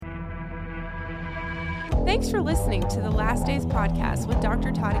Thanks for listening to the Last Days podcast with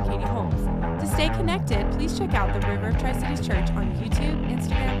Dr. Todd and Katie Holmes. To stay connected, please check out the River of Tri-Cities Church on YouTube,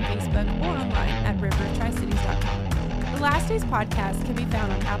 Instagram, Facebook, or online at riveroftricities.com. The Last Days podcast can be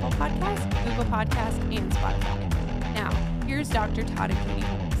found on Apple Podcasts, Google Podcasts, and Spotify. Now, here's Dr. Todd and Katie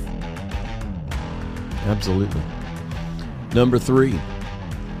Holmes. Absolutely. Number three.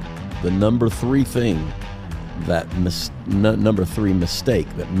 The number three thing number three mistake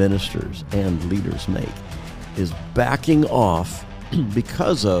that ministers and leaders make is backing off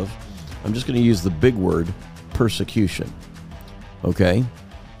because of, I'm just going to use the big word, persecution. Okay?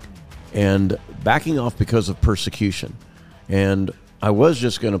 And backing off because of persecution. And I was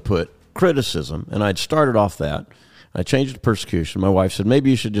just going to put criticism, and I'd started off that. I changed it to persecution. My wife said,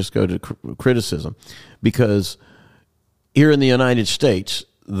 maybe you should just go to criticism, because here in the United States,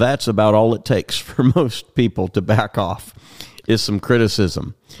 that's about all it takes for most people to back off is some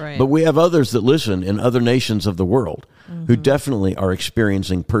criticism. Right. But we have others that listen in other nations of the world who definitely are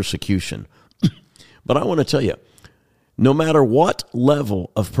experiencing persecution. But I want to tell you, no matter what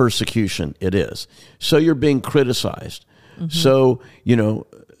level of persecution it is, so you're being criticized, so,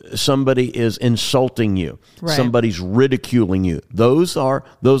 somebody is insulting you, right. Somebody's ridiculing you. Those are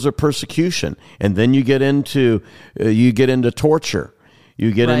persecution. And then you get into torture.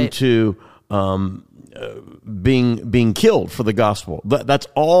 You get right. into being killed for the gospel. That's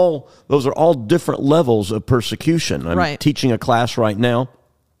all. Those are all different levels of persecution. I'm right. teaching a class right now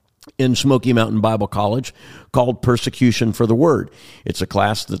in Smoky Mountain Bible College called Persecution for the Word. It's a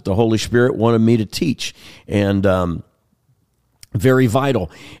class that the Holy Spirit wanted me to teach, and very vital.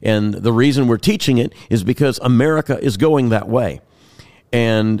 And the reason we're teaching it is because America is going that way,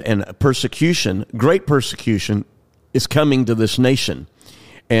 and persecution, great persecution, is coming to this nation.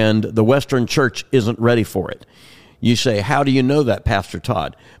 And the Western church isn't ready for it. You say, how do you know that, Pastor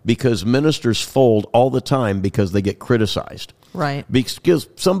Todd? Because ministers fold all the time because they get criticized. Right. Because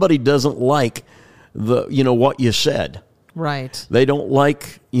somebody doesn't like what you said. Right. They don't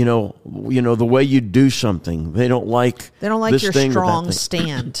like, the way you do something. They don't like this your thing strong or that thing.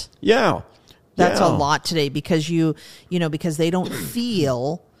 stand. Yeah. That's yeah. a lot today because because they don't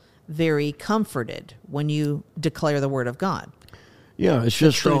feel very comforted when you declare the word of God. Yeah, it's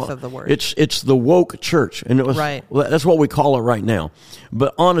just truth of the word. It's the woke church, and right. That's what we call it right now.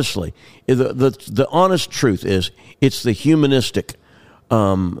 But honestly, the honest truth is, it's the humanistic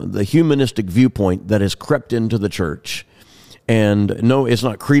viewpoint that has crept into the church. And no, it's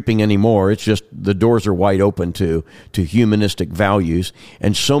not creeping anymore. It's just the doors are wide open to humanistic values,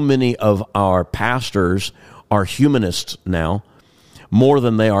 and so many of our pastors are humanists now, more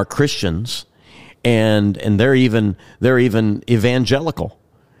than they are Christians. And they're even evangelical.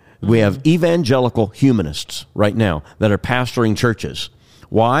 We have evangelical humanists right now that are pastoring churches.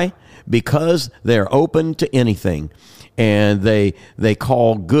 Why? Because they're open to anything, and they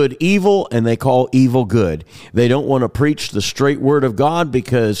call good evil and they call evil good. They don't want to preach the straight word of God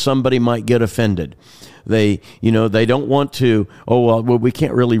because somebody might get offended. They don't want to. We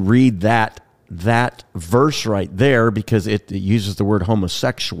can't really read that verse right there because it uses the word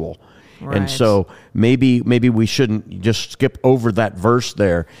homosexual. Right. And so maybe we shouldn't just skip over that verse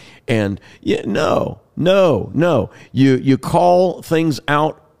there. And no. You call things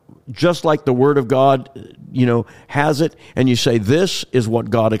out just like the Word of God, has it, and you say, this is what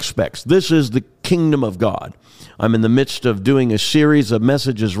God expects. This is the kingdom of God. I'm in the midst of doing a series of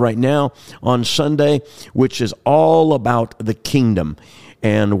messages right now on Sunday, which is all about the kingdom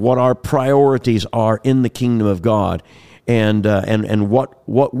and what our priorities are in the kingdom of God. And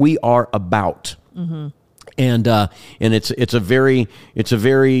what we are about, and it's a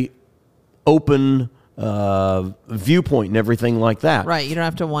very open viewpoint and everything like that. Right, you don't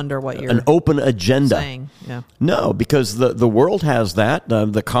have to wonder what you're an open agenda saying. Yeah. No, because the world has that.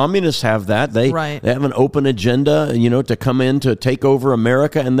 The communists have that. They have an open agenda, to come in to take over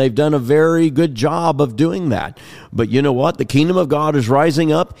America, and they've done a very good job of doing that. But you know what? The kingdom of God is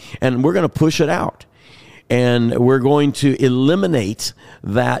rising up, and we're going to push it out. And we're going to eliminate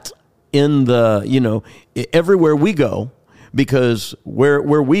that in everywhere we go, because where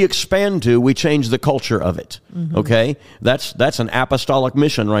we expand to, we change the culture of it. Okay? That's an apostolic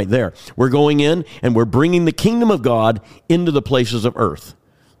mission right there. We're going in and we're bringing the kingdom of God into the places of earth.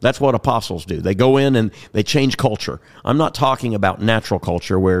 That's what apostles do. They go in and they change culture. I'm not talking about natural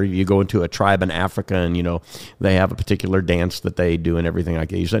culture where you go into a tribe in Africa and, they have a particular dance that they do and everything like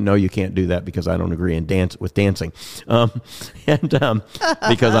that. You say, no, you can't do that because I don't agree with dancing.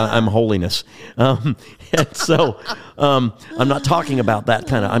 Because I'm holiness. And so I'm not talking about that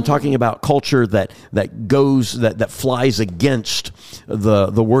kind of, I'm talking about culture that flies against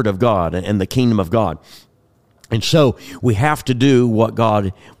the word of God and the kingdom of God. And so we have to do what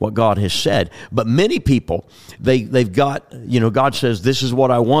God has said. But many people, they've got, God says, this is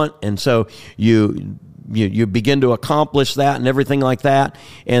what I want. And so you begin to accomplish that and everything like that.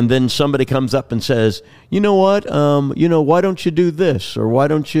 And then somebody comes up and says, you know what, why don't you do this? Or why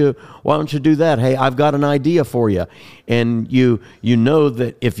don't you do that? Hey, I've got an idea for you. And you know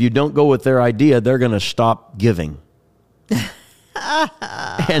that if you don't go with their idea, they're going to stop giving.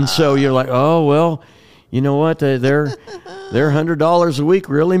 And so you're like, oh, well, you know what? Their $100 a week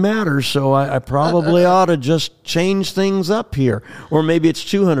really matters, so I probably ought to just change things up here. Or maybe it's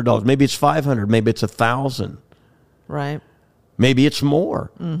 $200, maybe it's $500, maybe it's $1,000. Right. Maybe it's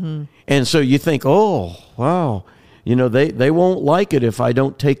more. Mm-hmm. And so you think, oh, wow, they won't like it if I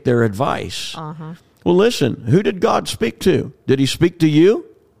don't take their advice. Uh-huh. Well, listen, who did God speak to? Did he speak to you?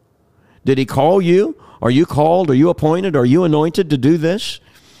 Did he call you? Are you called? Are you appointed? Are you anointed to do this?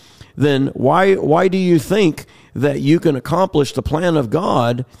 Then why do you think that you can accomplish the plan of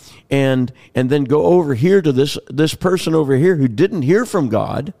God and then go over here to this person over here who didn't hear from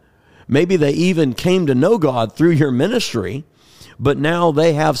God? Maybe they even came to know God through your ministry, but now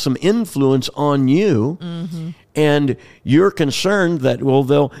they have some influence on you, and you're concerned that, well,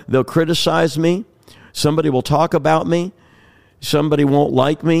 they'll criticize me, somebody will talk about me, somebody won't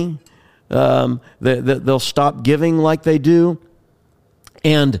like me, they'll stop giving like they do.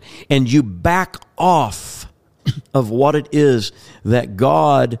 And you back off of what it is that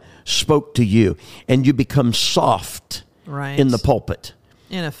God spoke to you, and you become soft in the pulpit.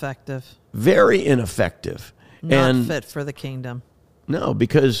 Ineffective. Very ineffective. Not fit for the kingdom. No,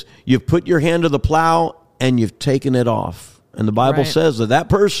 because you've put your hand to the plow and you've taken it off. And the Bible says that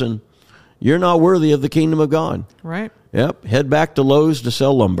person, you're not worthy of the kingdom of God. Right. Yep. Head back to Lowe's to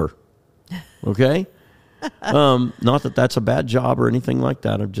sell lumber. Okay? Not that that's a bad job or anything like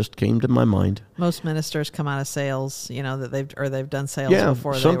that. It just came to my mind. Most ministers come out of sales, that they've done sales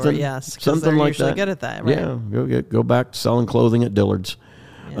before something, they were, something they're like usually that. Good at that, right? Yeah, go back to selling clothing at Dillard's.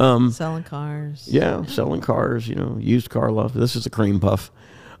 Yeah, selling cars. Yeah, selling cars. Used car love. This is a cream puff.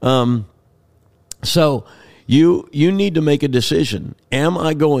 So you need to make a decision. Am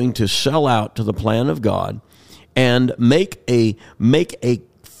I going to sell out to the plan of God and make a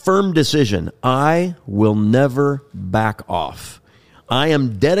firm decision? I will never back off. I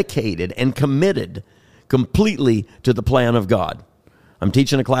am dedicated and committed completely to the plan of God. I'm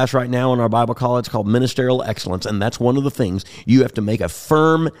teaching a class right now in our Bible college called Ministerial Excellence, and that's one of the things. You have to make a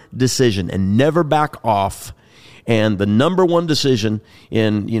firm decision and never back off. And the number one decision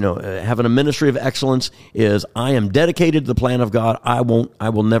in, having a ministry of excellence is I am dedicated to the plan of God. I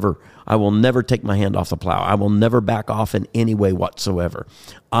will never take my hand off the plow. I will never back off in any way whatsoever.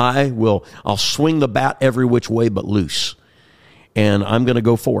 I'll swing the bat every which way but loose. And I'm going to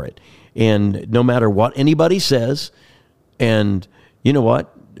go for it. And no matter what anybody says, and you know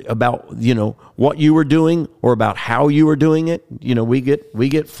what, about, what you were doing or about how you were doing it, we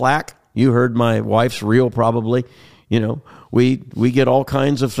get flack. You heard my wife's reel probably. We get all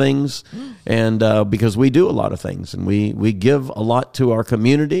kinds of things, and because we do a lot of things, and we give a lot to our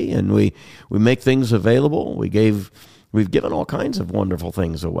community, and we make things available. We've given all kinds of wonderful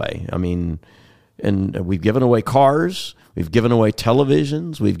things away. I mean, and we've given away cars, we've given away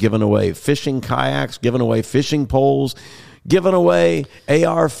televisions, we've given away fishing kayaks, given away fishing poles, given away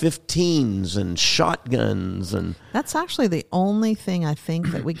AR-15s and shotguns. And that's actually the only thing I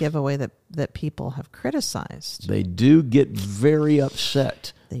think that we give away that people have criticized. They do get very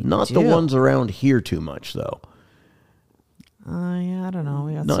upset. Not the ones around here too much, though. Yeah, I don't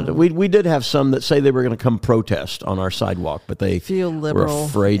know. We did have some that say they were going to come protest on our sidewalk, but they were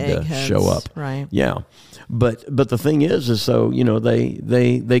afraid to show up. Right. Yeah. But the thing is so,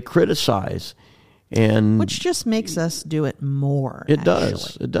 they criticize. And which just makes us do it more. It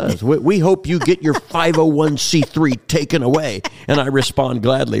does. We hope you get your 501c3 taken away. And I respond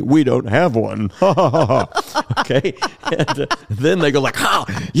gladly, we don't have one. Okay. And then they go like,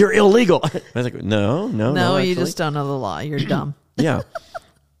 you're illegal. I was like, no. No, you just don't know the law. You're dumb. Yeah.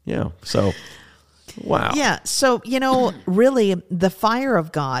 So, wow. Yeah. So, really, the fire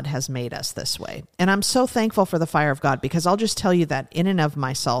of God has made us this way. And I'm so thankful for the fire of God, because I'll just tell you that in and of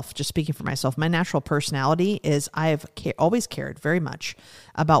myself, just speaking for myself, my natural personality is I've always cared very much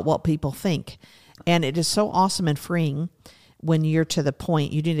about what people think. And it is so awesome and freeing when you're to the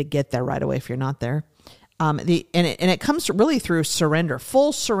point, you need to get there right away if you're not there. It comes really through surrender,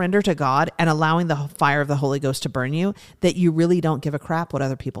 full surrender to God, and allowing the fire of the Holy Ghost to burn you, that you really don't give a crap what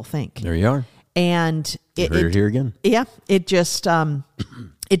other people think. There you are. And you're here again. Yeah, it just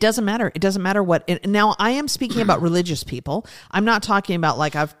It doesn't matter. It doesn't matter what. Now, I am speaking about religious people. I'm not talking about,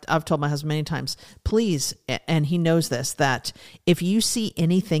 like I've told my husband many times, please, and he knows this, that if you see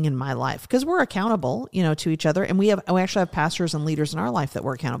anything in my life, because we're accountable, to each other, and we actually have pastors and leaders in our life that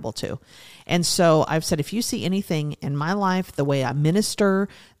we're accountable to. And so I've said, if you see anything in my life, the way I minister,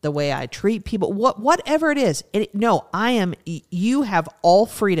 the way I treat people, whatever it is, you have all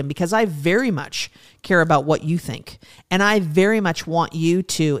freedom, because I very much care about what you think. And I very much want you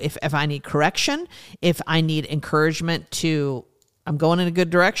to, if I need correction, if I need encouragement to, I'm going in a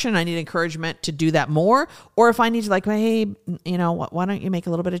good direction, I need encouragement to do that more. Or if I need to, like, hey, why don't you make a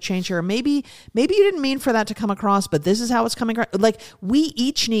little bit of change here? Maybe you didn't mean for that to come across, but this is how it's coming. Like, we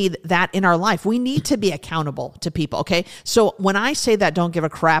each need that in our life. We need to be accountable to people. Okay. So when I say that, don't give a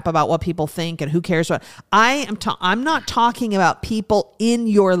crap about what people think and who cares what, I'm not talking about people in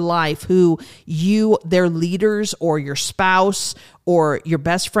your life who they're leaders or your spouse or your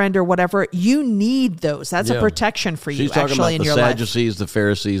best friend or whatever. You need those. That's a protection for you. She's talking actually about in your the life. Sadducees, the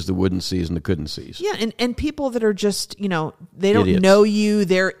Pharisees, the wouldn't sees, and the couldn't sees. Yeah, and people that are just, they don't Idiots. know you.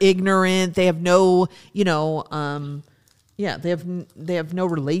 They're ignorant. They have no, they have no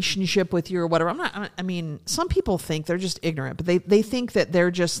relationship with you or whatever. Some people think they're just ignorant, but they think that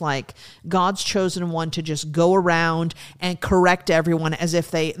they're just like God's chosen one to just go around and correct everyone as if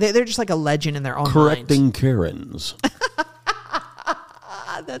they're just like a legend in their own Correcting mind. Karens.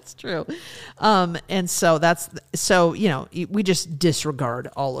 That's true. And so we just disregard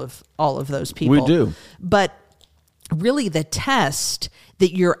all of those people. We do. But really the test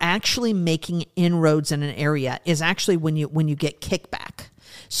that you're actually making inroads in an area is actually when you get kickback.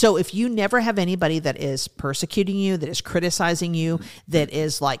 So if you never have anybody that is persecuting you, that is criticizing you, that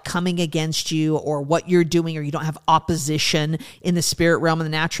is like coming against you or what you're doing, or you don't have opposition in the spirit realm and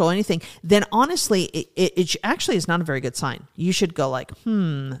the natural or anything, then honestly, it actually is not a very good sign. You should go like,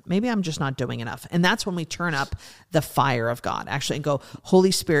 maybe I'm just not doing enough. And that's when we turn up the fire of God actually and go,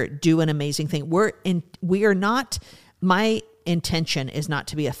 Holy Spirit, do an amazing thing. My intention is not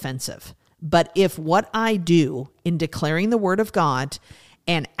to be offensive, but if what I do in declaring the word of God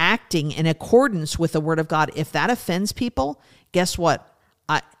and acting in accordance with the word of God, if that offends people, guess what?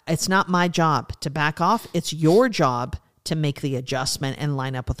 It's not my job to back off. It's your job to make the adjustment and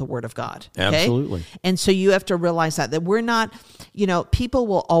line up with the word of God. Okay? Absolutely. And so you have to realize that we're not, people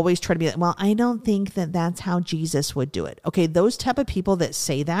will always try to be like, well, I don't think that that's how Jesus would do it. Okay. Those type of people that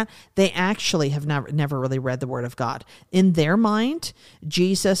say that, they actually have never really read the word of God. In their mind,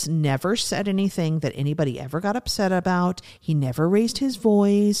 Jesus never said anything that anybody ever got upset about. He never raised his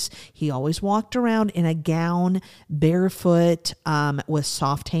voice. He always walked around in a gown, barefoot, with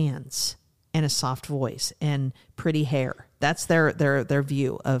soft hands and a soft voice and pretty hair. That's their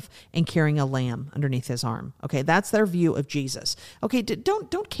view of, and carrying a lamb underneath his arm. Okay, that's their view of Jesus. Okay,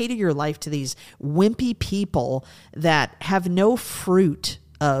 don't cater your life to these wimpy people that have no fruit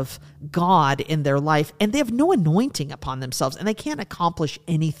of God in their life, and they have no anointing upon themselves, and they can't accomplish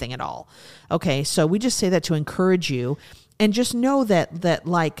anything at all. Okay, so we just say that to encourage you, and just know that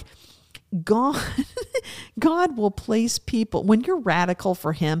like, God will place people, when you're radical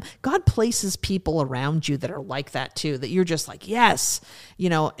for him, God places people around you that are like that too, that you're just like, yes,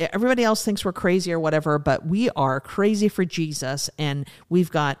 everybody else thinks we're crazy or whatever, but we are crazy for Jesus, and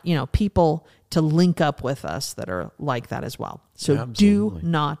we've got, people to link up with us that are like that as well. So Absolutely. Do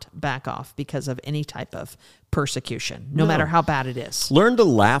not back off because of any type of persecution, no matter how bad it is. Learn to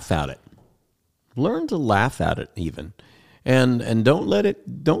laugh at it. Learn to laugh at it even. And don't let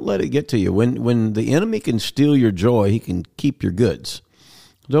it get to you. When the enemy can steal your joy, he can keep your goods.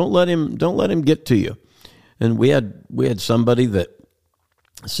 Don't let him get to you. And we had somebody that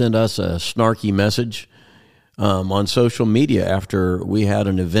sent us a snarky message on social media after we had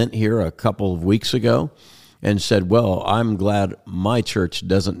an event here a couple of weeks ago, and said, "Well, I'm glad my church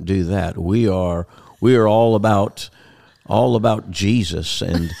doesn't do that. We are all about Jesus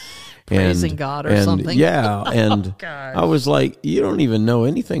and." Praising God or something. Yeah, and I was like, you don't even know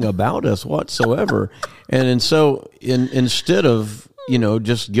anything about us whatsoever. and so instead of,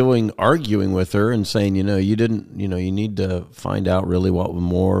 just arguing with her and saying, you need to find out really what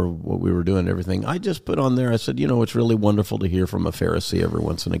we were doing and everything, I just put on there, I said, it's really wonderful to hear from a Pharisee every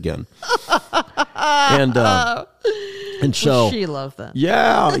once and again. And so she loved that.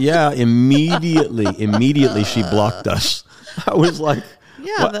 Yeah, immediately she blocked us. I was like,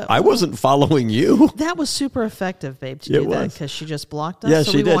 yeah, I wasn't following you. That was super effective, babe, to do that, because she just blocked us. Yeah,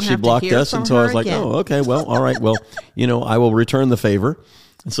 so she did. She blocked us, and so I was like, again. oh, okay, well, all right, well, I will return the favor,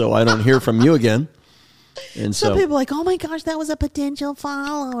 so I don't hear from you again. And so people are like, oh my gosh, that was a potential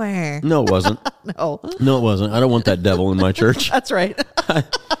follower. No, it wasn't. No, it wasn't. I don't want that devil in my church. That's right.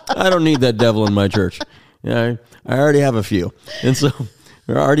 I don't need that devil in my church. I already have a few. And so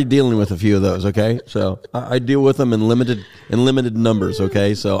we're already dealing with a few of those, okay? So I deal with them in limited numbers,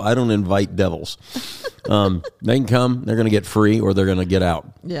 okay? So I don't invite devils. They can come, they're going to get free, or they're going to get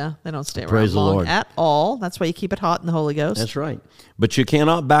out. Yeah, they don't stay Praise around long Lord. at all. That's why you keep it hot in the Holy Ghost. That's right. But you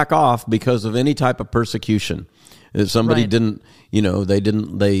cannot back off because of any type of persecution. If somebody didn't,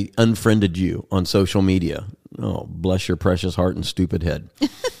 they unfriended you on social media. Oh, bless your precious heart and stupid head.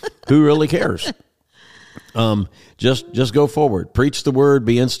 Who really cares? Just go forward. Preach the word,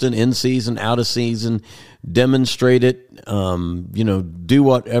 be instant, in season, out of season, demonstrate it, do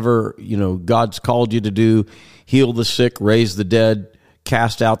whatever, God's called you to do, heal the sick, raise the dead,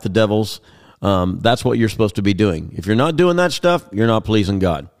 cast out the devils. That's what you're supposed to be doing. If you're not doing that stuff, you're not pleasing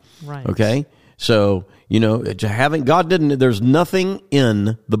God. Right. Okay? So, there's nothing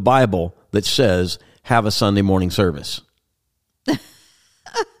in the Bible that says have a Sunday morning service.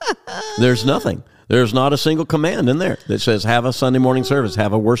 There's nothing. There's not a single command in there that says have a Sunday morning service,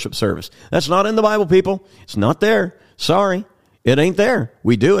 have a worship service. That's not in the Bible, people. It's not there. Sorry. It ain't there.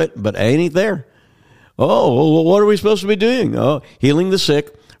 We do it, but it ain't there. Oh, well, what are we supposed to be doing? Oh, healing the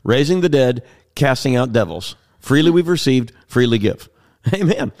sick, raising the dead, casting out devils. Freely we've received, freely give.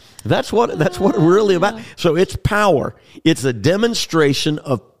 Amen. That's what it's really about. So it's power. It's a demonstration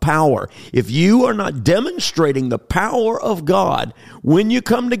of power. If you are not demonstrating the power of God when you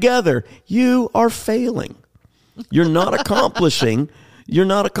come together, you are failing. You're not accomplishing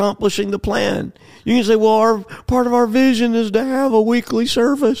the plan. You can say, well, part of our vision is to have a weekly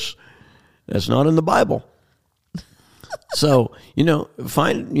service. That's not in the Bible. So,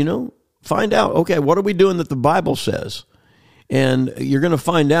 find out, okay, what are we doing that the Bible says? And you're going to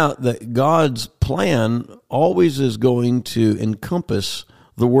find out that God's plan always is going to encompass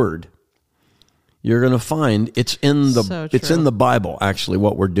the Word. You're going to find it's in the Bible, actually,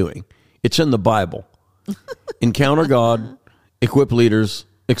 what we're doing. It's in the Bible. Encounter God, equip leaders,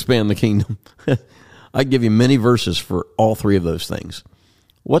 expand the kingdom. I give you many verses for all three of those things.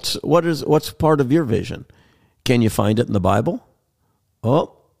 What's part of your vision? Can you find it in the Bible?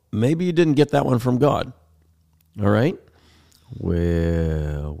 Oh, maybe you didn't get that one from God. All right?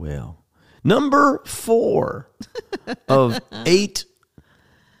 Well. Number 4 of 8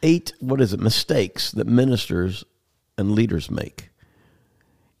 mistakes that ministers and leaders make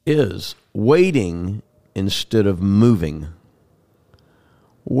is waiting instead of moving.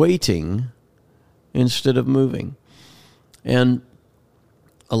 Waiting instead of moving. And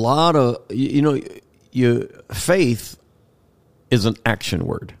a lot of, faith is an action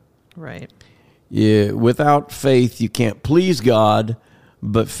word. Right. Without faith, you can't please God,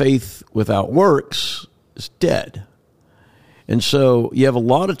 but faith without works is dead. And so you have a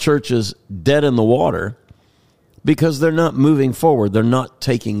lot of churches dead in the water because they're not moving forward. They're not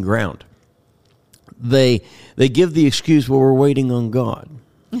taking ground. They give the excuse, well, we're waiting on God.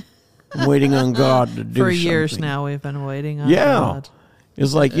 I'm waiting on God to do something. For years now, we've been waiting on God.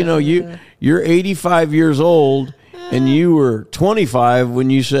 It's like, you're 85 years old, and you were 25 when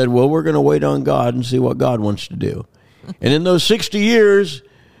you said, well, we're going to wait on God and see what God wants to do. And in those 60 years,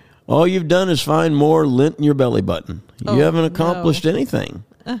 all you've done is find more lint in your belly button. You haven't accomplished anything.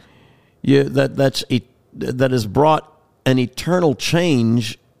 That has brought an eternal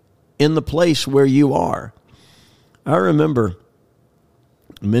change in the place where you are. I remember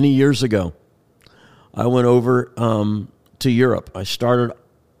many years ago, I went over to Europe. I started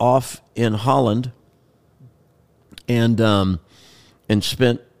off in Holland and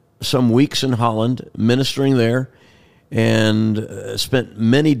spent some weeks in Holland ministering there, and spent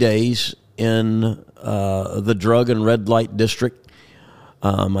many days in the drug and red light district.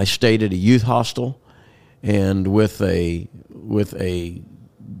 I stayed at a youth hostel, and with a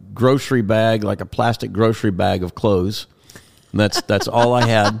grocery bag, like a plastic grocery bag of clothes. And that's all I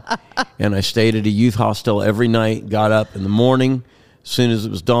had. And I stayed at a youth hostel every night, got up in the morning, as soon as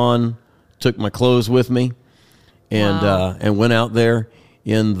it was dawn, took my clothes with me, and went out there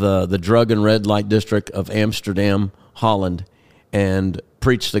in the drug and red light district of Amsterdam, Holland, and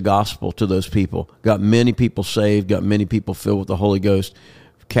preached the gospel to those people. Got many people saved, got many people filled with the Holy Ghost,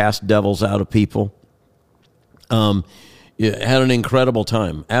 cast devils out of people. Had an incredible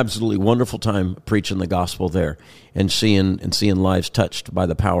time, absolutely wonderful time preaching the gospel there and seeing lives touched by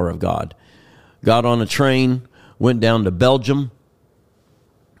the power of God. Got on a train, went down to Belgium,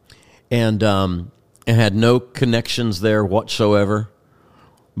 and had no connections there whatsoever,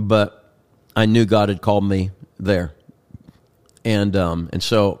 but I knew God had called me there, and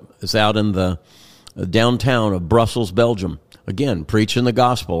so it's out in the downtown of Brussels, Belgium. Again, preaching the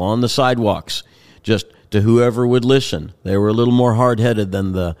gospel on the sidewalks, just to whoever would listen. They were a little more hard-headed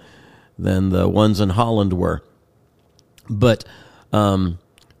than the ones in Holland were. But as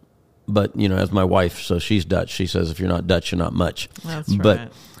my wife, so she's Dutch, she says, if you're not Dutch, you're not much. That's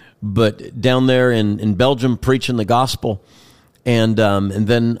right. But down there in Belgium, preaching the gospel, and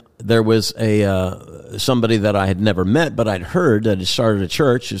then there was somebody that I had never met, but I'd heard that had started a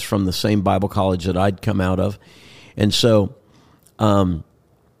church. Is from the same Bible college that I'd come out of, and so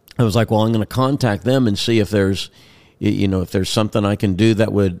I was like, well, I'm going to contact them and see if there's something I can do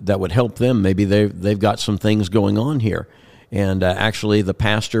that would help them. Maybe they've got some things going on here. And actually, the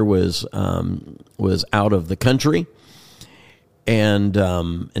pastor was out of the country, and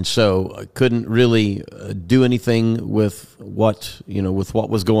so I couldn't really do anything with what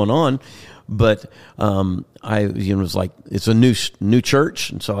was going on. But I was like, it's a new church,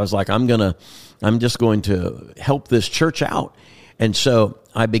 and so I was like, I'm just going to help this church out. And so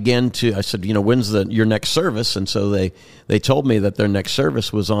I said, when's your next service? And so they told me that their next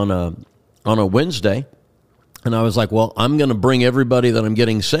service was on a Wednesday. And I was like, well, I'm going to bring everybody that I'm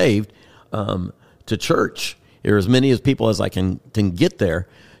getting saved to church, or as many people as I can get there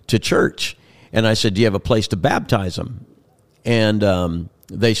to church. And I said, do you have a place to baptize them? And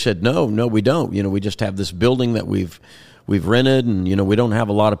they said, no, we don't. We just have this building that we've rented, and we don't have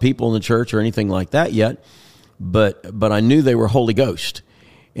a lot of people in the church or anything like that yet. But I knew they were Holy Ghost,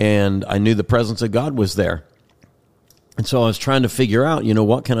 and I knew the presence of God was there. And so I was trying to figure out,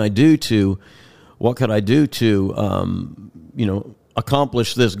 what could I do to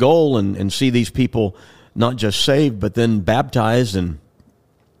accomplish this goal and see these people not just saved, but then baptized and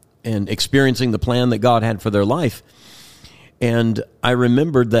experiencing the plan that God had for their life. And I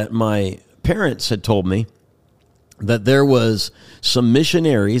remembered that my parents had told me that there was some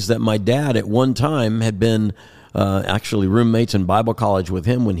missionaries that my dad at one time had been actually roommates in Bible college with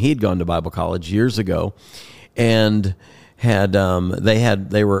him when he'd gone to Bible college years ago, and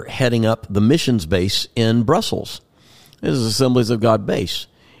they were heading up the missions base in Brussels. This is Assemblies of God base.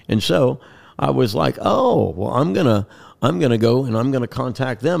 And so I was like, oh, well, I'm gonna go and I'm gonna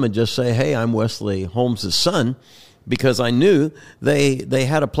contact them and just say, hey, I'm Wesley Holmes' son, because I knew they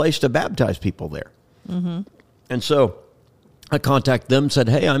had a place to baptize people there. Mm-hmm. And so I contacted them, said,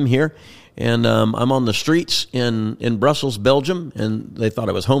 hey, I'm here, and I'm on the streets in Brussels, Belgium. And they thought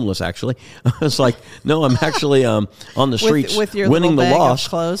I was homeless, actually. I was like, no, I'm actually on the streets with your winning the lost.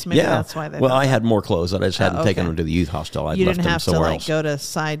 Clothes? Maybe that's why they I had more clothes. I just hadn't taken them to the youth hostel. I'd left them somewhere else. You didn't have to go to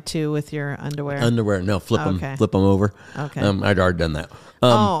side 2 with your underwear? Underwear, no, flip them over. Okay. I'd already done that.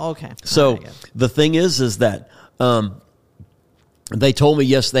 Okay. So the thing is that they told me,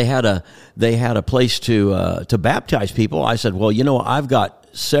 yes, they had a place to baptize people. I said, well, I've got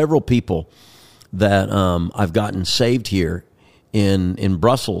several people that I've gotten saved here in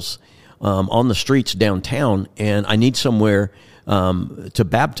Brussels on the streets downtown, and I need somewhere to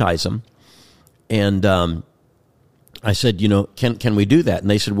baptize them. And I said, can we do that? And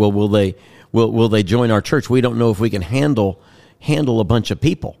they said, well, will they join our church? We don't know if we can handle a bunch of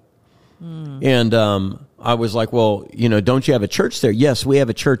people. And I was like, well, don't you have a church there? Yes, we have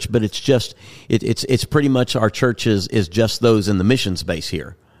a church, but it's pretty much our church is just those in the missions base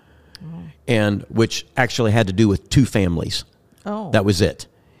here. And which actually had to do with 2 families. Oh. That was it.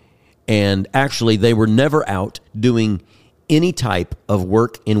 And actually, they were never out doing any type of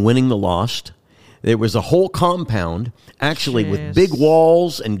work in winning the lost. There was a whole compound, actually, with big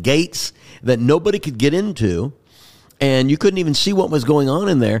walls and gates that nobody could get into. And you couldn't even see what was going on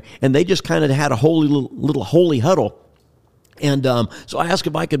in there. And they just kind of had a little holy huddle. And so I asked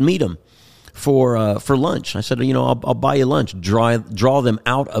if I could meet them for lunch. I said, I'll buy you lunch. Draw them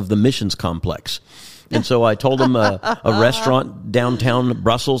out of the missions complex. And so I told them a restaurant downtown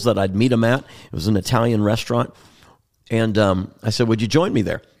Brussels that I'd meet them at. It was an Italian restaurant. And I said, would you join me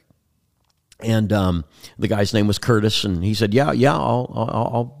there? And the guy's name was Curtis. And he said, yeah,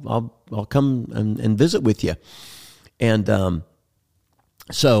 I'll come and visit with you. And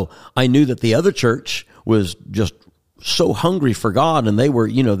so I knew that the other church was just so hungry for God, and they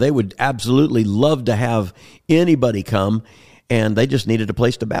would absolutely love to have anybody come, and they just needed a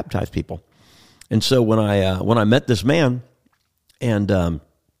place to baptize people. And so when I met this man and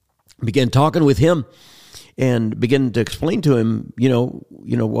began talking with him and began to explain to him,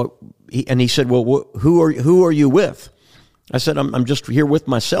 what, and he said, well, who are you with? I said, I'm just here with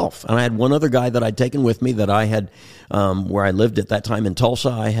myself. And I had one other guy that I'd taken with me that I had, where I lived at that time in Tulsa.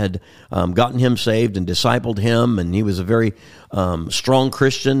 I had gotten him saved and discipled him, and he was a very strong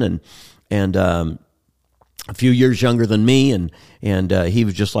Christian. And a few years younger than me, and he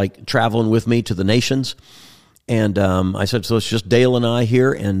was just like traveling with me to the nations. And I said, so it's just Dale and I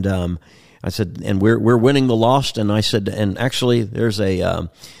here, and I said, and we're winning the lost. And I said, and actually, there's a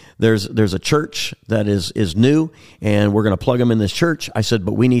church that is new, and we're going to plug them in this church. I said,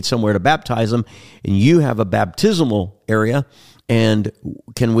 but we need somewhere to baptize them, and you have a baptismal area, and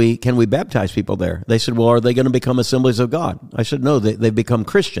can we baptize people there? They said, well, are they going to become Assemblies of God? I said, no, they've become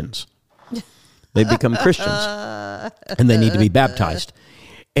Christians. They've become Christians, and they need to be baptized.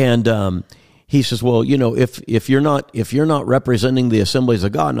 And he says, well, if you're not representing the Assemblies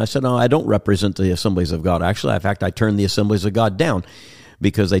of God, and I said, no, I don't represent the Assemblies of God. Actually, in fact, I turned the Assemblies of God down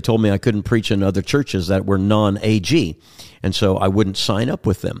because they told me I couldn't preach in other churches that were non-AG, and so I wouldn't sign up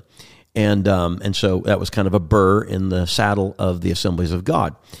with them. And so that was kind of a burr in the saddle of the Assemblies of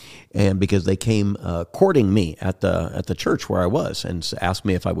God. And because they came courting me at the church where I was and asked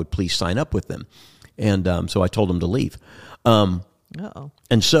me if I would please sign up with them. And so I told them to leave. And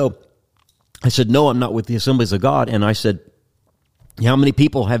so I said, no, I'm not with the Assemblies of God. And I said, how many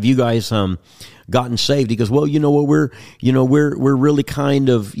people have you guys gotten saved? He goes, well, we're really kind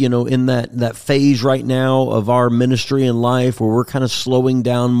of, in that phase right now of our ministry and life where we're kind of slowing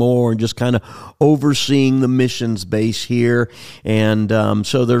down more and just kind of overseeing the missions base here. And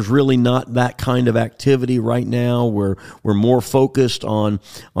so there's really not that kind of activity right now. We're more focused on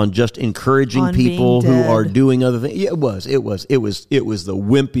just encouraging people who are doing other things. Yeah, it was the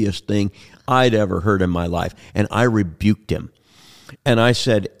wimpiest thing I'd ever heard in my life. And I rebuked him. And I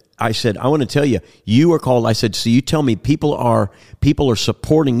said, I want to tell you, you are called. I said, so you tell me people are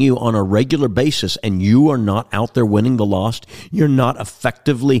supporting you on a regular basis, and you are not out there winning the lost. You're not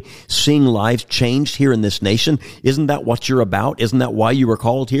effectively seeing lives changed here in this nation. Isn't that what you're about? Isn't that why you were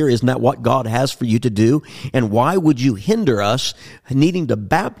called here? Isn't that what God has for you to do? And why would you hinder us needing to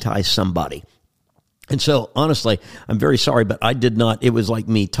baptize somebody? And so, honestly, I'm very sorry, but I did not. It was like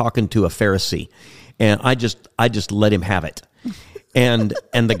me talking to a Pharisee, and I just let him have it. And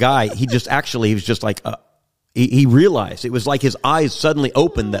the guy, he was just like, he realized, it was like his eyes suddenly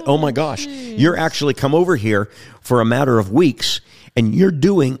opened that, oh my gosh, you're actually come over here for a matter of weeks, and you're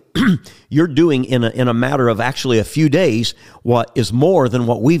doing in a matter of actually a few days what is more than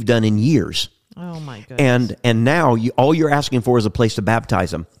what we've done in years. Oh my goodness. And now all you're asking for is a place to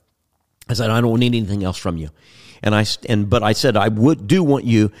baptize them. I said, I don't need anything else from you. But I said, I do want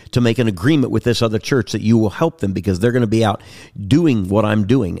you to make an agreement with this other church that you will help them because they're going to be out doing what I'm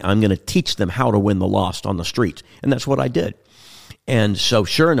doing. I'm going to teach them how to win the lost on the streets. And that's what I did. And so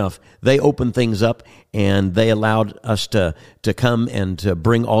sure enough, they opened things up and they allowed us to come and to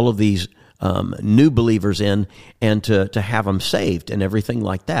bring all of these new believers in and to have them saved and everything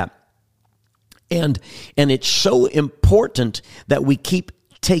like that. And it's so important that we keep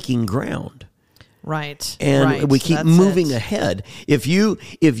taking ground. Right. And we keep moving ahead. If you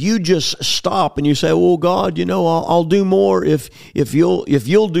just stop and you say, "Oh God, I'll do more if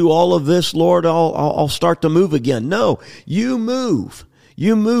you'll do all of this, Lord, I'll start to move again." No, you move.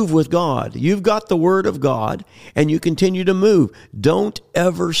 You move with God. You've got the Word of God, and you continue to move. Don't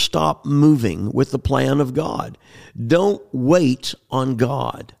ever stop moving with the plan of God. Don't wait on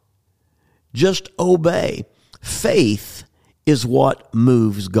God. Just obey. Faith is what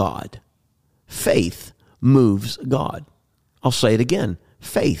moves God. Faith moves God. I'll say it again.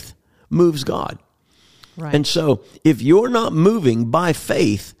 Faith moves God. Right. And so if you're not moving by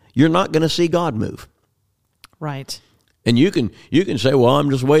faith, you're not going to see God move. Right. And you can say, well, I'm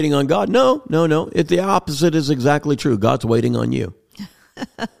just waiting on God. No. The opposite is exactly true. God's waiting on you.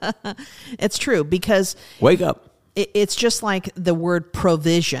 It's true because... Wake up. It's just like the word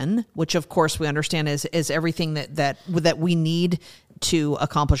provision, which of course we understand is everything that we need to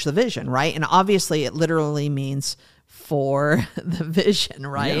accomplish the vision, right? And obviously it literally means for the vision,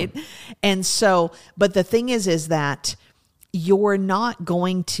 right? Yeah. And so, but the thing is that you're not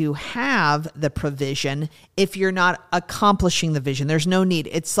going to have the provision if you're not accomplishing the vision. There's no need.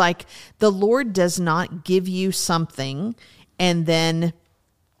 It's like the Lord does not give you something and then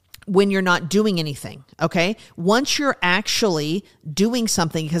when you're not doing anything, okay? Once you're actually doing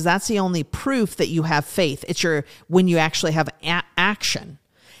something, because that's the only proof that you have faith, it's when you actually have action,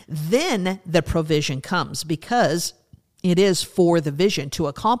 then the provision comes because it is for the vision to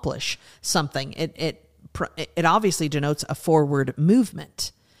accomplish something. It obviously denotes a forward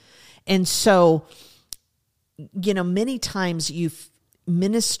movement. And so, many times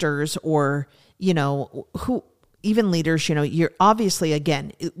ministers or, who even leaders, you're obviously,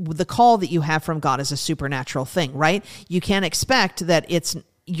 again, the call that you have from God is a supernatural thing, right? You can't expect that it's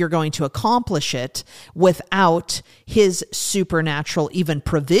you're going to accomplish it without his supernatural even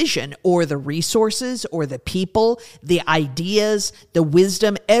provision or the resources or the people, the ideas, the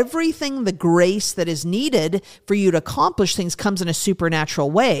wisdom, everything, the grace that is needed for you to accomplish things comes in a supernatural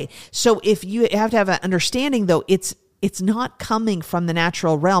way. So if you have to have an understanding, though, it's not coming from the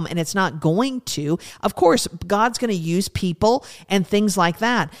natural realm, and it's not going to. Of course, God's going to use people and things like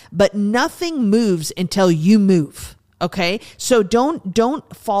that, but nothing moves until you move. Okay. So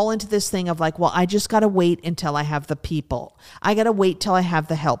don't fall into this thing of like, well, I just got to wait until I have the people. I got to wait till I have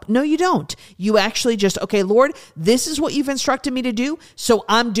the help. No, you don't. You actually just, okay, Lord, this is what you've instructed me to do. So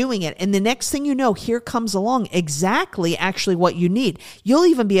I'm doing it. And the next thing you know, here comes along exactly actually what you need. You'll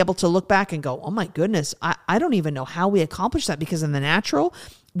even be able to look back and go, oh my goodness, I don't even know how we accomplished that, because in the natural,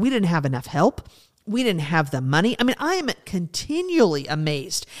 we didn't have enough help. We didn't have the money. I mean, I am continually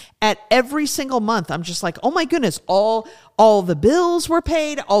amazed at every single month. I'm just like, oh my goodness, all the bills were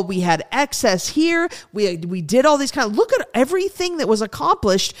paid. All we had excess here. We did all these look at everything that was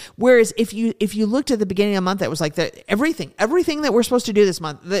accomplished. Whereas if you looked at the beginning of the month, that was like everything that we're supposed to do this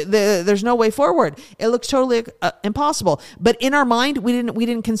month, there's no way forward. It looks totally impossible. But in our mind, we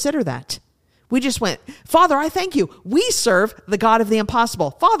didn't consider that. We just went, Father, I thank you. We serve the God of the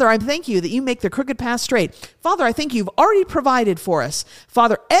impossible. Father, I thank you that you make the crooked path straight. Father, I thank you've already provided for us.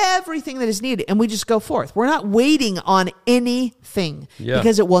 Father, everything that is needed. And we just go forth. We're not waiting on anything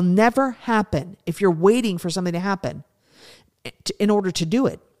because it will never happen if you're waiting for something to happen in order to do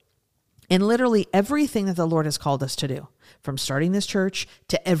it. And literally everything that the Lord has called us to do, from starting this church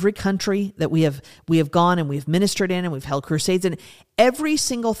to every country that we have gone and we've ministered in and we've held crusades in, every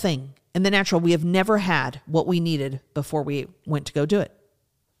single thing in the natural, we have never had what we needed before we went to go do it.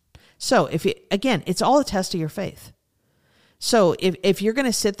 So again, it's all a test of your faith. So if you're going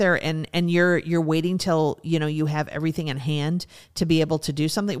to sit there and you're waiting till, you have everything in hand to be able to do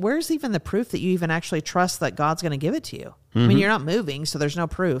something, where's even the proof that you even actually trust that God's going to give it to you? Mm-hmm. I mean, you're not moving, so there's no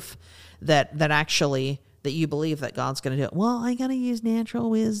proof that actually that you believe that God's going to do it. Well, I got to use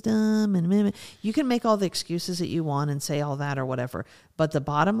natural wisdom, and you can make all the excuses that you want and say all that or whatever. But the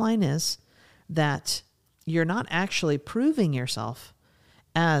bottom line is that you're not actually proving yourself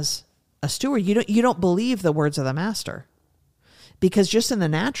as a steward. You don't believe the words of the master, because just in the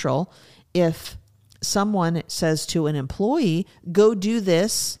natural, if someone says to an employee, "Go do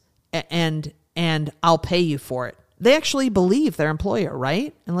this, and I'll pay you for it," they actually believe their employer,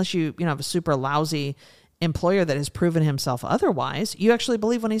 right? Unless you have a super lousy employer that has proven himself otherwise, you actually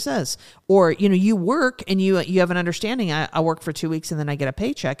believe when he says. Or you work and you have an understanding. I work for 2 weeks and then I get a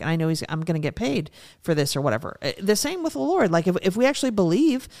paycheck, and I know I'm going to get paid for this or whatever. The same with the Lord. Like if we actually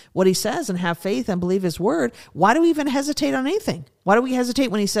believe what he says and have faith and believe his word, why do we even hesitate on anything? Why do we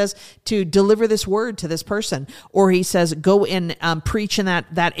hesitate when he says to deliver this word to this person, or he says go and preach in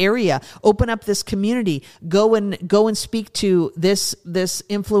that area, open up this community, go and speak to this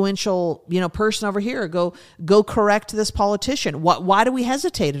influential person over here, go correct this politician? Why do we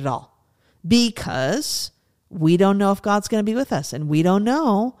hesitate at all? Because we don't know if God's going to be with us, and we don't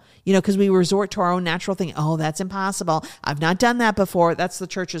know. Because we resort to our own natural thing. Oh, that's impossible. I've not done that before. That's the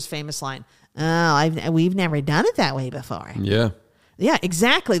church's famous line. Oh, we've never done it that way before. Yeah,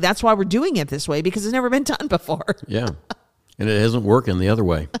 exactly. That's why we're doing it this way, because it's never been done before. Yeah. And it isn't working the other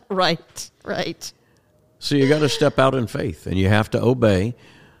way. Right. So you got to step out in faith, and you have to obey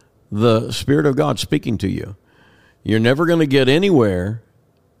the Spirit of God speaking to you. You're never going to get anywhere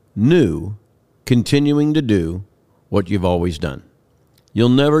new continuing to do what you've always done. You'll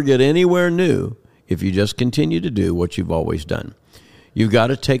never get anywhere new if you just continue to do what you've always done. You've got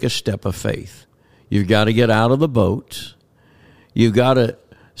to take a step of faith. You've got to get out of the boat. You've got to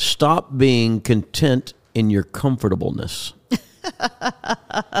stop being content in your comfortableness.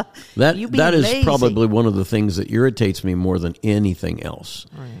 That is probably one of the things that irritates me more than anything else.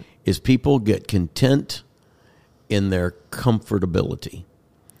 Right. Is people get content in their comfortability.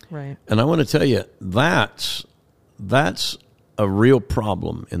 Right. And I want to tell you, that's a real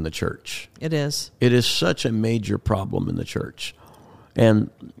problem in the church. It is. It is such a major problem in the church. And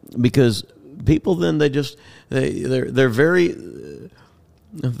because people then they're very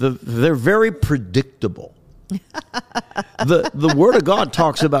predictable. The Word of God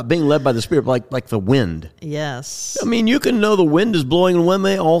talks about being led by the Spirit like the wind. Yes. I mean, you can know the wind is blowing in one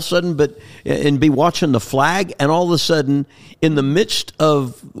way all of a sudden, and be watching the flag, and all of a sudden, in the midst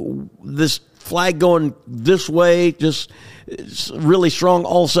of this flag going this way, just really strong,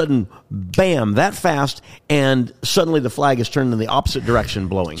 all of a sudden, bam, that fast, and suddenly the flag is turned in the opposite direction,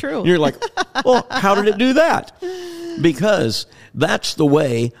 blowing. True. And you're like, well, how did it do that? Because that's the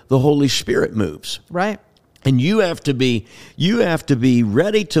way the Holy Spirit moves. Right. And you have to be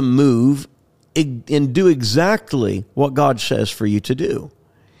ready to move and do exactly what God says for you to do.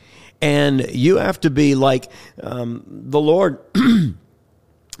 And you have to be like the Lord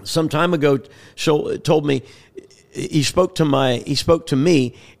some time ago told me, he spoke to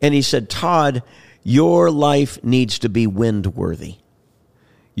me and he said, Todd, your life needs to be wind-worthy.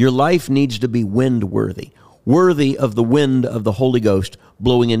 Your life needs to be wind-worthy, worthy of the wind of the Holy Ghost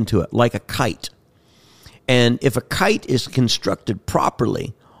blowing into it, like a kite. And if a kite is constructed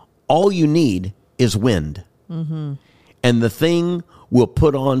properly, all you need is wind. Mm-hmm. And the thing will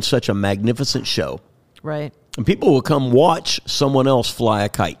put on such a magnificent show. Right. And people will come watch someone else fly a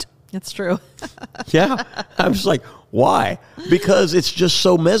kite. That's true. Yeah. I'm just like, why? Because it's just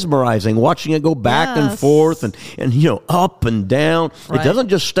so mesmerizing watching it go back and forth and up and down. Right. It doesn't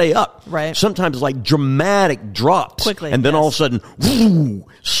just stay up. Right. Sometimes it's like dramatic drops. Quickly. And then all of a sudden, whoo,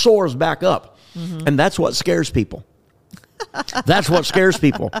 soars back up. Mm-hmm. And that's what scares people. That's what scares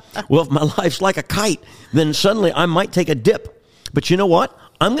people. Well, if my life's like a kite, then suddenly I might take a dip. But you know what?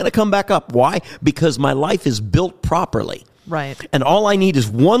 I'm going to come back up. Why? Because my life is built properly. Right. And all I need is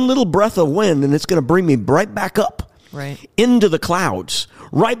one little breath of wind, and it's going to bring me right back up. Right. Into the clouds,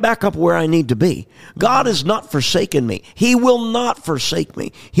 right back up where I need to be. God has not forsaken me. He will not forsake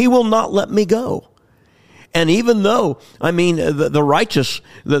me. He will not let me go. And even though, the righteous,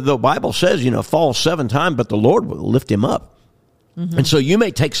 the Bible says, falls 7 times, but the Lord will lift him up. Mm-hmm. And so you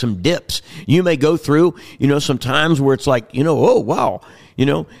may take some dips. You may go through, some times where it's like, oh, wow,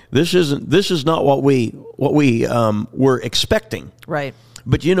 this is not what we were expecting. Right.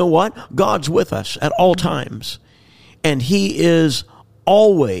 But you know what? God's with us at all times. And he is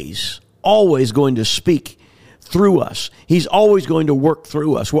always going to speak through us. He's always going to work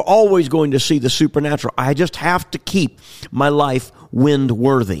through us. We're always going to see the supernatural. I just have to keep my life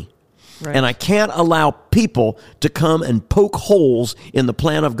wind-worthy. Right. And I can't allow people to come and poke holes in the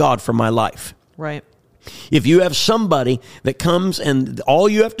plan of God for my life. Right. If you have somebody that comes and all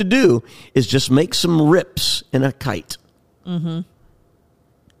you have to do is just make some rips in a kite. Mm-hmm.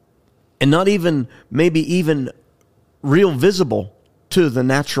 And not even, maybe even real visible to the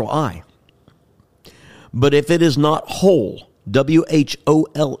natural eye. But if it is not whole,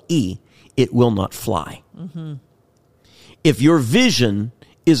 W-H-O-L-E, it will not fly. Mm-hmm. If your vision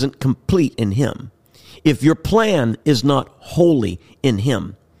isn't complete in him, if your plan is not holy in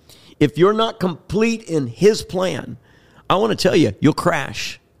him, if you're not complete in his plan, I want to tell you, you'll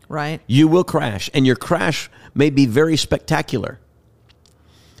crash. Right. You will crash, and your crash may be very spectacular.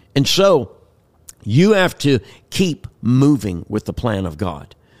 And so you have to keep moving with the plan of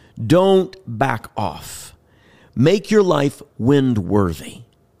God. Don't back off. Make your life wind-worthy.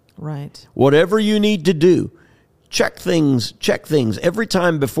 Right. Whatever you need to do, check things every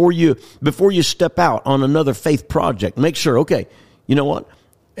time before you step out on another faith project. Make sure, okay, you know what?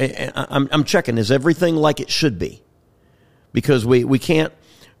 I'm checking, is everything like it should be? Because we can't,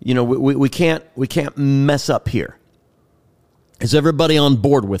 we can't mess up here. Is everybody on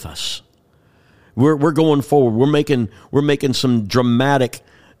board with us? We're going forward. We're making some dramatic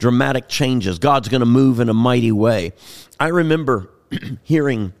changes. God's going to move in a mighty way. I remember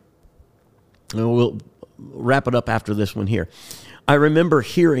hearing, we'll wrap it up after this one here. I remember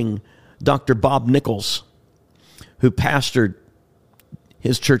hearing Dr. Bob Nichols, who pastored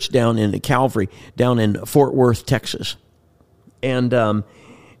his church down in Calvary, down in Fort Worth, Texas. And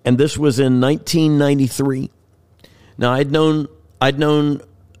this was in 1993. Now, I'd known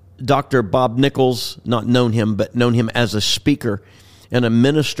Dr. Bob Nichols, not known him, but known him as a speaker and a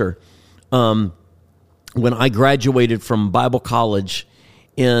minister when I graduated from Bible college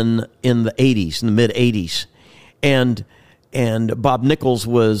in the 80s, in the mid 80s. And Bob Nichols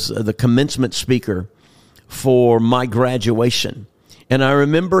was the commencement speaker for my graduation. And I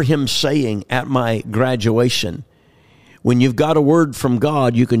remember him saying at my graduation, when you've got a word from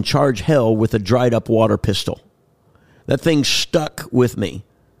God, you can charge hell with a dried up water pistol. That thing stuck with me.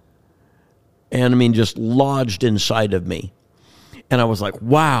 And just lodged inside of me. And I was like,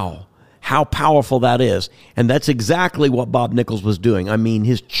 wow, how powerful that is. And that's exactly what Bob Nichols was doing.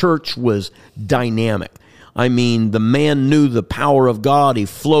 His church was dynamic. The man knew the power of God. He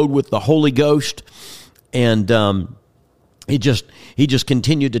flowed with the Holy Ghost. And he just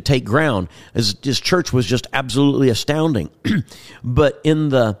continued to take ground. His church was just absolutely astounding. But in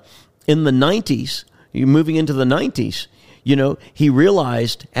the 90s, moving into the 90s, he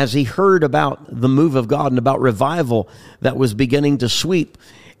realized as he heard about the move of God and about revival that was beginning to sweep,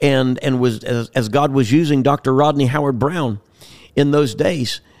 and was as God was using Dr. Rodney Howard-Browne in those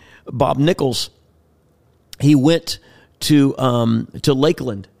days, Bob Nichols, he went to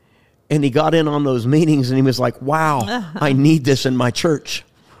Lakeland, And he got in on those meetings and he was like, wow, I need this in my church.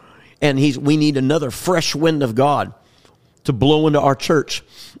 And we need another fresh wind of God to blow into our church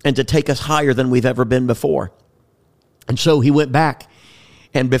and to take us higher than we've ever been before. And so he went back.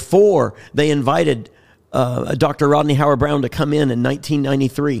 And before they invited Dr. Rodney Howard-Browne to come in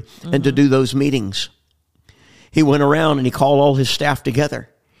 1993 and to do those meetings, he went around and he called all his staff together.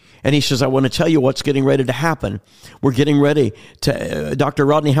 And he says, I want to tell you what's getting ready to happen. We're getting ready to, Dr.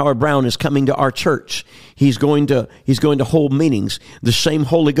 Rodney Howard-Browne is coming to our church. He's going to hold meetings. The same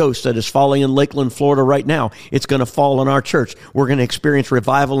Holy Ghost that is falling in Lakeland, Florida right now, it's going to fall on our church. We're going to experience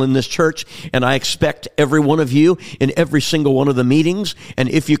revival in this church. And I expect every one of you in every single one of the meetings. And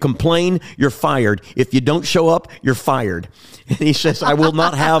if you complain, you're fired. If you don't show up, you're fired. And he says, I will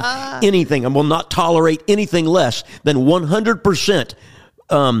not have anything. I will not tolerate anything less than 100%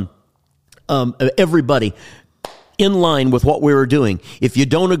 everybody in line with what we were doing. If you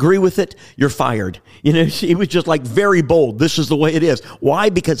don't agree with it, you're fired. You know, he was just like very bold. This is the way it is. Why?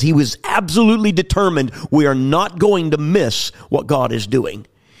 Because he was absolutely determined we are not going to miss what God is doing.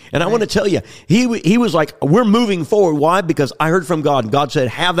 And I want to tell you, he was like, we're moving forward. Why? Because I heard from God. God said,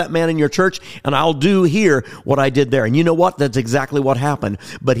 have that man in your church, and I'll do here what I did there. And you know what? That's exactly what happened.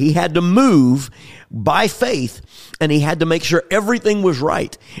 But he had to move by faith, and he had to make sure everything was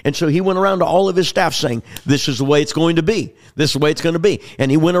right. And so he went around to all of his staff saying, this is the way it's going to be. This is the way it's going to be.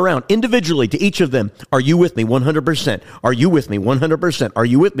 And he went around individually to each of them. Are you with me 100%? Are you with me 100%? Are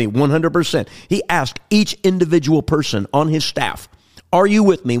you with me 100%? He asked each individual person on his staff, are you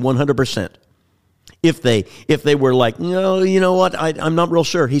with me 100%? If they were like, no, you know what, I'm not real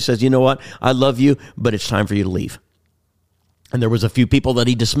sure. He says, you know what, I love you, but it's time for you to leave. And there was a few people that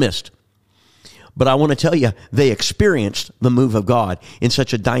he dismissed. But I want to tell you, they experienced the move of God in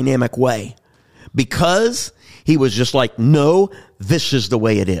such a dynamic way because he was just like, no, this is the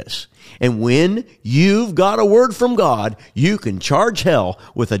way it is. And when you've got a word from God, you can charge hell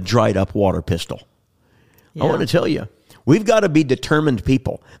with a dried up water pistol. Yeah. I want to tell you, we've got to be determined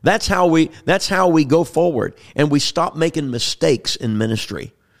people. That's how we go forward, and we stop making mistakes in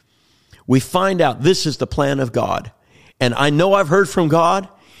ministry. We find out this is the plan of God. And I know I've heard from God,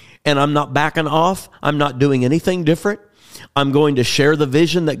 and I'm not backing off. I'm not doing anything different. I'm going to share the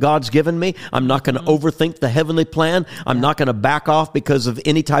vision that God's given me. I'm not going to overthink the heavenly plan. I'm not going to back off because of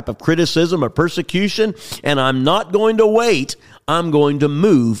any type of criticism or persecution. And I'm not going to wait. I'm going to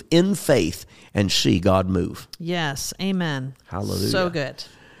move in faith and see God move. Yes. Amen. Hallelujah. So good.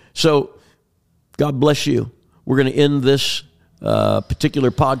 So God bless you. We're going to end this particular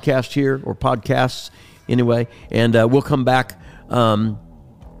podcast here, or podcasts anyway, and we'll come back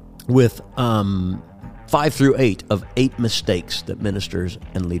with 5 through 8 of 8 mistakes that ministers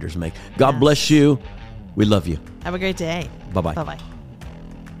and leaders make. God bless you. We love you. Have a great day. Bye-bye. Bye-bye.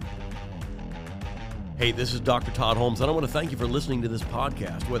 Hey, this is Dr. Todd Holmes, and I want to thank you for listening to this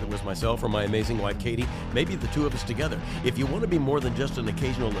podcast, whether it was myself or my amazing wife, Katie, maybe the two of us together. If you want to be more than just an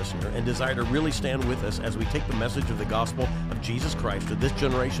occasional listener and desire to really stand with us as we take the message of the gospel of Jesus Christ to this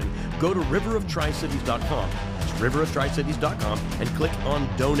generation, go to riveroftricities.com. That's riveroftricities.com and click on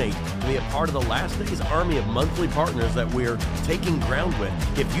Donate to be a part of the Last Days Army of monthly partners that we're taking ground with.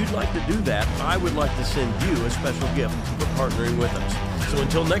 If you'd like to do that, I would like to send you a special gift for partnering with us. So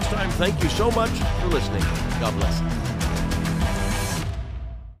until next time, thank you so much for listening. God bless.